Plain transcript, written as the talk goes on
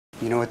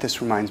You know what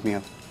this reminds me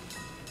of?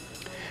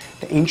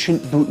 The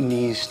ancient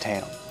Bhutanese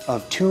tale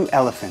of two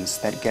elephants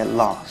that get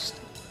lost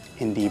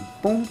in the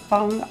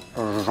Boomfang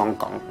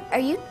Rongkong. Are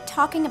you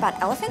talking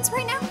about elephants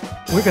right now?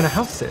 We're gonna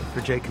house sit for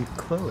Jake and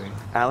Chloe.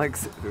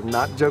 Alex, do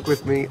not joke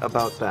with me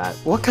about that.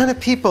 What kind of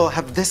people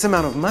have this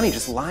amount of money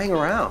just lying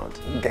around?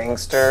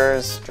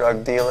 Gangsters,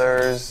 drug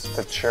dealers,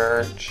 the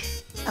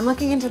church. I'm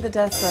looking into the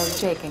deaths of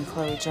Jake and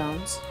Chloe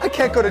Jones. I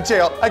can't go to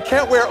jail. I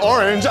can't wear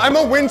orange. I'm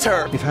a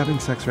winter. If having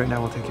sex right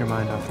now will take your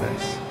mind off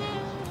this,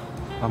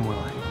 I'm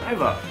willing. I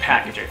have a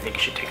package I think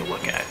you should take a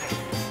look at.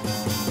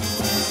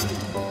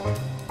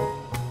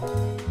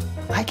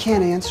 I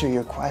can't answer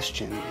your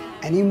question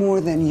any more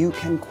than you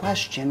can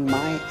question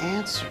my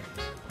answers.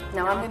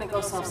 Now I'm gonna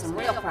go solve some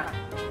real crime.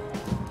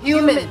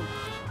 Human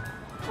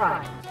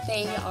crime.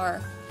 They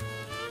are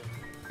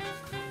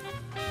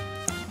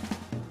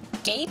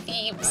gay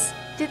thieves.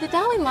 Did the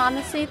Dalai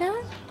Lama say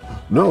that?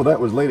 No, that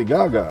was Lady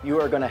Gaga. You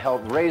are going to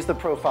help raise the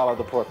profile of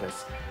the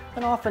porpoise,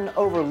 an often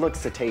overlooked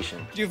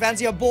cetacean. Do you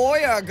fancy a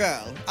boy or a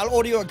girl? I'll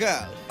order you a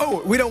girl.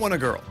 Oh, we don't want a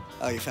girl.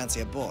 Oh, you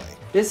fancy a boy?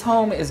 This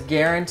home is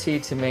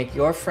guaranteed to make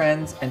your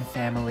friends and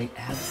family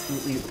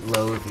absolutely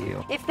loathe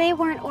you. If they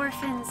weren't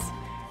orphans,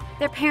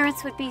 their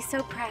parents would be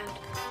so proud.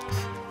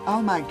 Oh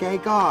my gay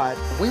God.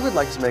 We would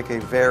like to make a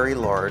very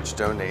large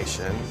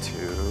donation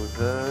to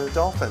the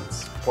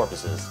dolphins.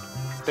 Porpoises.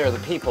 They're the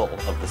people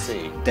of the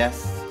sea.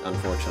 Death,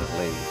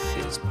 unfortunately,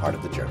 is part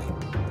of the journey.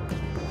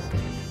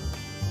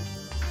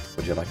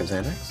 Would you like a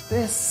Xanax?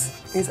 This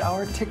is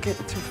our ticket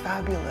to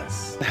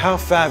fabulous. How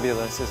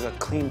fabulous is a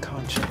clean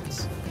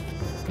conscience?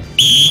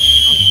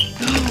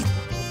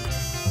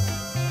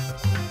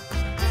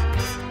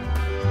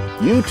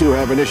 You two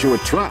have an issue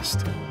with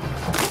trust.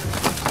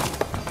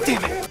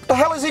 Damn it! What the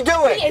hell is he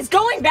doing? He is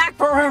going back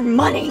for her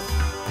money.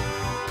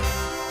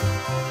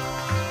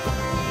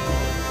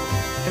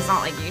 It's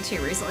not like you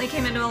two recently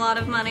came into a lot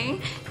of money,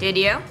 did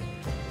you?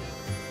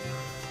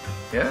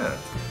 Yeah.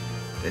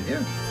 Did you?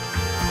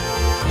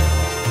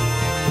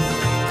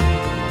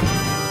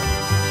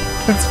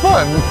 It's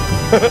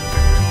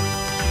fun.